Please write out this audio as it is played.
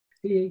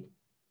Hey,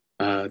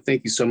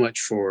 Thank you so much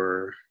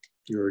for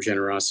your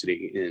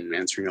generosity in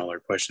answering all our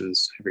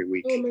questions every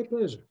week. oh, my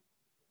pleasure.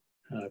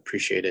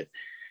 Appreciate it.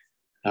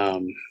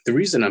 The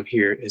reason I'm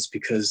here is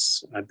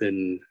because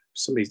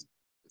somebody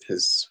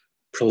has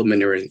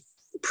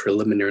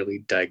preliminarily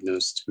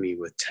diagnosed me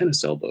with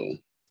tennis elbow.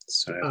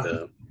 So I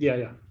have Yeah,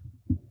 yeah.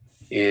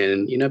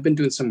 and I've been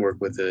doing some work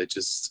with it,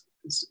 just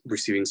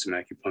receiving some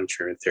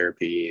acupuncture and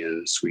therapy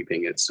and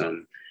sweeping it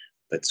some,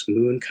 but it's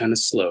moving kind of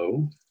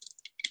slow.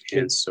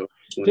 Okay. And so I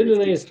was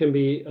wondering if you, Tendonitis can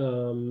be,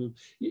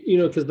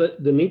 because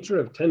the nature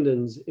of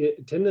tendons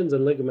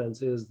and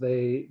ligaments is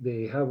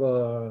they have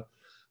a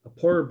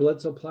poorer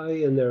blood supply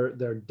in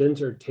their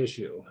denser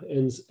tissue,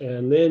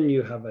 and then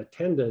you have a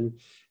tendon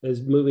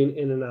is moving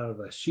in and out of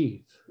a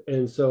sheath,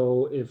 and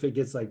so if it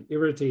gets like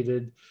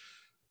irritated,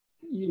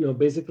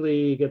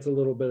 basically gets a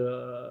little bit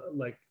of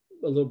like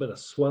a little bit of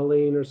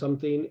swelling or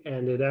something,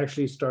 and it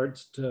actually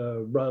starts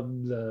to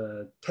rub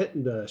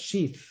the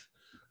sheath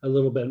a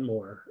little bit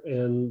more,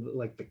 and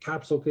like the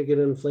capsule could get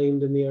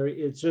inflamed in the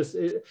area.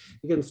 It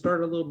can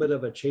start a little bit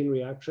of a chain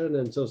reaction,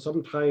 and so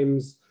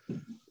sometimes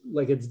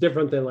like it's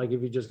different than like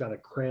if you just got a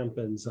cramp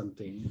in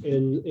something,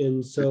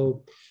 and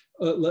so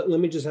let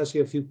me just ask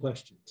you a few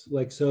questions.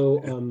 Like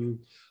so,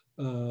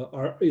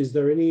 is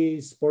there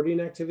any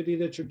sporting activity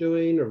that you're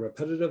doing, or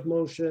repetitive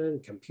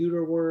motion,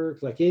 computer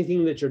work, like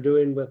anything that you're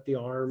doing with the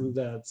arm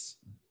that's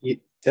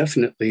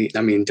definitely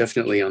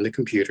on the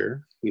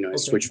computer. I okay?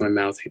 switch my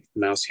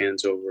mouse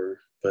hands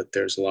over, but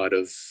there's a lot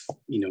of,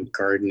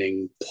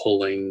 gardening,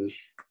 pulling,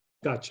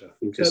 Gotcha.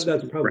 just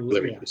That's probably,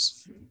 regular yeah.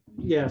 use.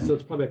 Yeah, so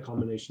it's probably a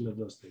combination of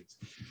those things.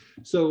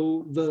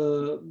 So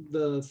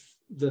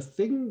the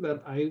thing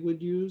that I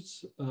would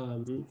use,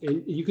 and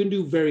you can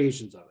do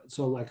variations of it.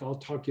 So like I'll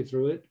talk you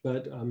through it,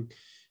 but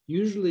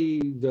usually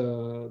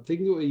the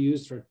thing that we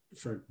use for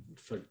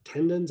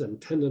tendons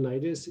and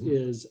tendonitis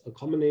is a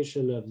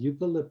combination of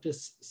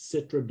Eucalyptus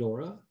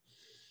citrodora,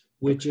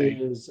 which Okay.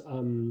 is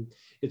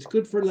it's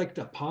good for like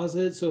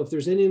deposits. So if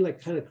there's any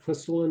like kind of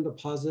crystalline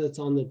deposits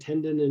on the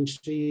tendon and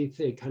sheath,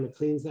 it kind of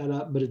cleans that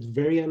up, but it's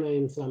very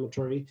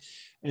anti-inflammatory.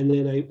 And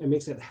then I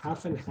mix it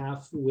half and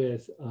half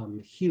with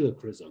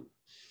helichrysum.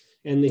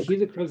 And the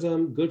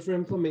helichrysum, good for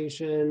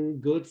inflammation,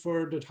 good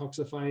for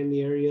detoxifying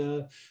the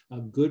area, a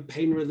good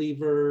pain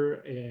reliever,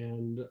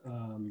 and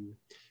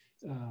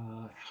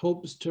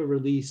helps to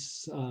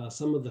release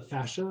some of the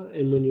fascia.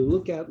 And when you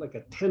look at like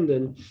a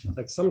tendon,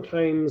 like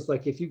sometimes,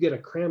 like if you get a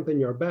cramp in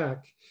your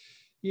back,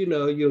 you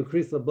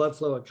increase the blood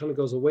flow, it kind of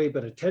goes away.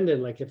 But a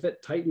tendon, like if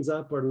it tightens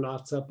up or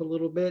knots up a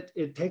little bit,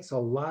 it takes a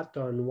lot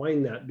to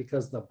unwind that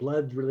because the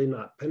blood's really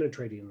not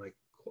penetrating like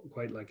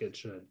quite like it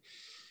should.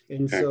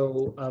 And Okay.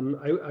 so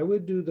I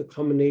would do the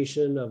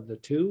combination of the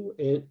two.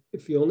 And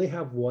if you only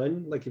have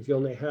one, like if you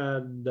only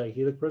had the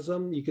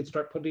helichrysum, you could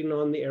start putting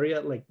on the area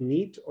like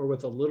neat or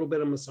with a little bit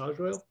of massage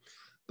oil.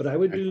 But I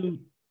would Okay.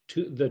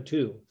 do the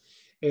two.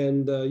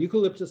 And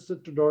Eucalyptus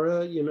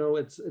citrodora,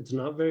 it's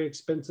not very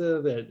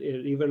expensive. It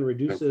even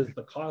reduces Okay.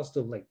 the cost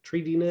of like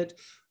treating it.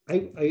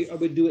 I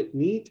would do it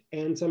neat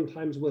and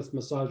sometimes with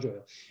massage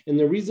oil. And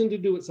the reason to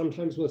do it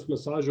sometimes with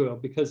massage oil,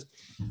 because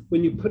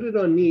when you put it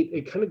on neat,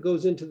 it kind of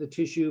goes into the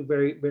tissue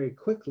very, very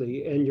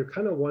quickly. And you're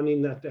kind of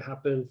wanting that to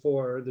happen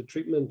for the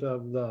treatment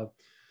of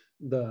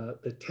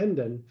the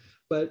tendon.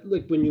 But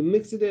like when you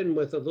mix it in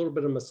with a little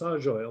bit of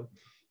massage oil,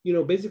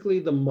 basically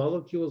the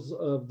molecules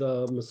of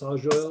the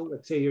massage oil,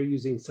 let's say you're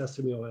using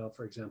sesame oil,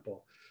 for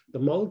example, the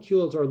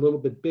molecules are a little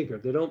bit bigger.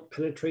 They don't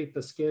penetrate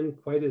the skin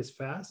quite as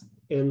fast.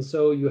 And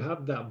so you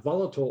have that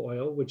volatile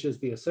oil, which is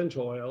the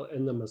essential oil,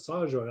 and the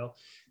massage oil,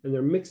 and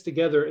they're mixed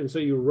together. And so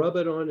you rub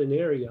it on an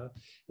area.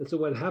 And so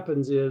what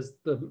happens is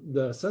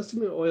the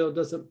sesame oil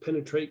doesn't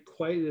penetrate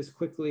quite as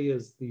quickly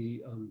as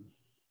the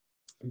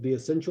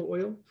essential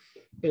oil.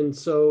 And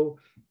so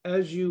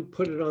as you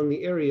put it on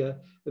the area,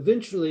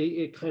 eventually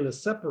it kind of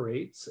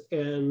separates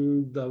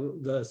and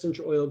the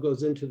essential oil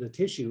goes into the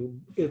tissue.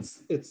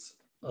 It's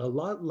a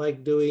lot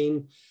like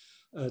doing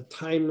a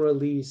time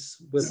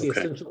release with the Okay.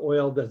 essential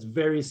oil that's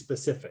very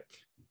specific.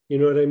 You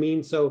know what I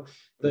mean? So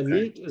the Okay.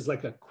 neat is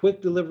like a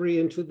quick delivery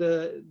into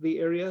the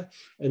area,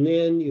 and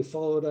then you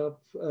follow it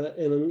up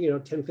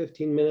in 10,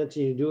 15 minutes,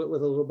 and you do it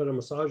with a little bit of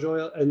massage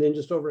oil, and then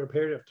just over a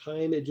period of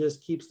time, it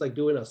just keeps like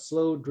doing a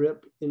slow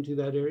drip into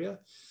that area.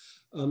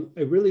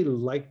 I really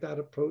like that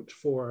approach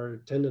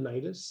for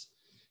tendonitis,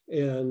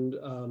 and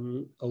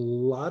a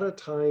lot of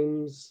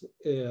times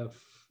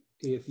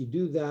if you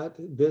do that,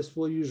 this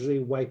will usually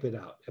wipe it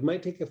out. It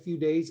might take a few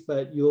days,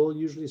 but you'll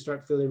usually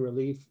start feeling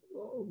relief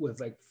with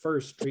like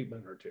first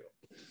treatment or two.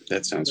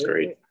 That sounds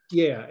great.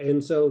 Yeah,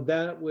 and so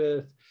that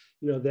with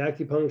the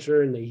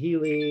acupuncture and the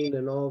healing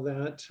and all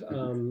that,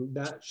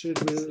 that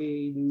should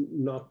really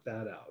knock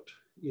that out.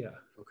 Yeah.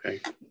 Okay.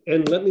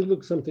 And let me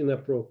look something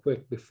up real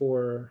quick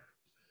before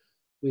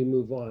we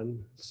move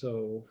on.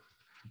 So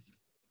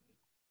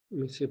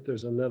let me see if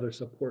there's another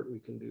support we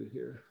can do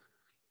here.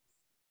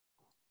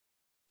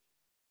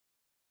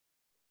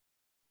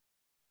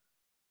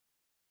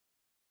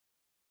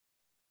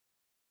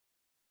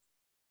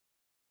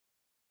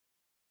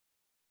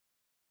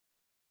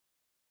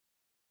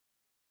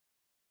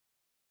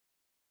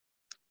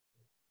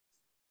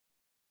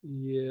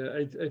 Yeah,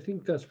 I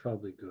think that's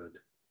probably good.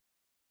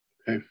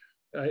 Okay.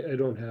 I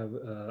don't have,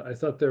 I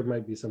thought there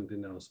might be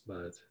something else,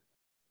 but.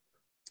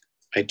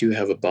 I do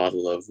have a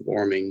bottle of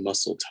warming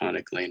muscle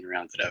tonic laying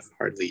around that I've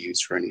hardly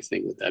used for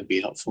anything. Would that be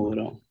helpful at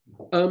all?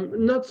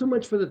 Not so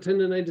much for the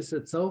tendonitis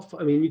itself.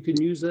 I mean, you can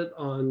use it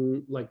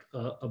on like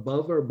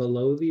above or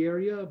below the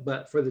area,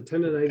 but for the Okay.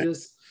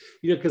 tendonitis,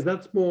 because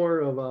that's more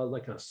of a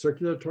like a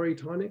circulatory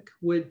tonic,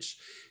 which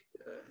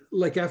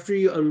like after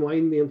you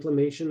unwind the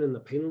inflammation and the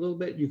pain a little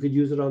bit, you could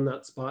use it on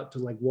that spot to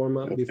like warm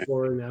up Okay.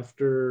 before and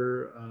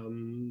after,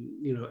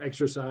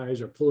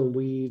 exercise or pulling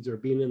weeds or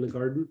being in the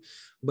garden.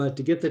 But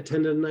to get the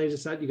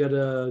tendonitis out, you got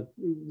to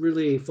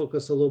really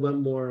focus a little bit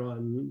more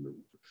on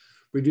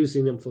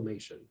reducing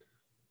inflammation.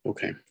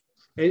 Okay.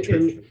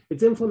 And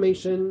it's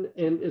inflammation,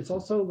 and it's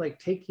also like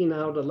taking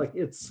out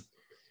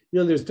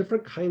there's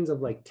different kinds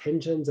of like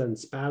tensions and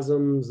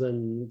spasms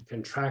and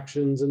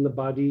contractions in the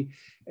body,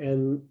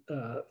 and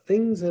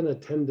things in a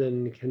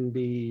tendon can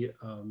be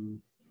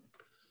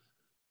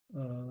a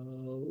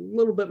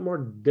little bit more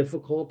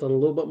difficult and a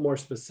little bit more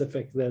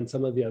specific than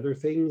some of the other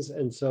things.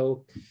 And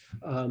so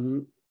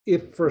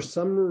if for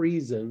some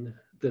reason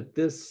that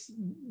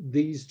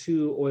these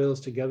two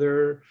oils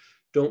together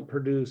don't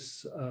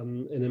produce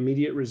an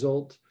immediate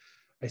result,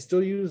 I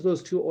still use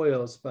those two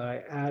oils, but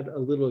I add a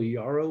little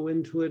yarrow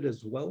into it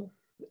as well.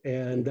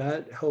 And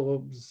that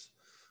helps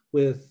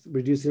with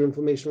reducing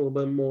inflammation a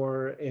little bit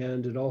more.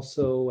 And it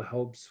also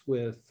helps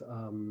with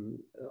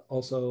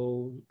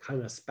also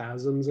kind of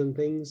spasms and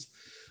things.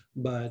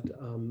 But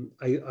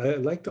I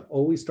like to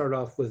always start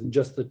off with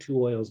just the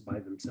two oils by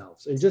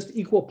themselves and just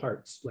equal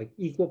parts, like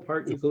equal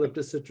part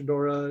Eucalyptus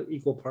citrodora,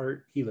 equal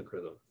part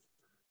helichrysum.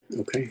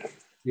 Okay.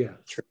 Yeah.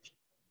 Sure.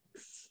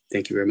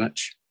 Thank you very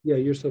much. Yeah,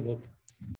 you're so welcome.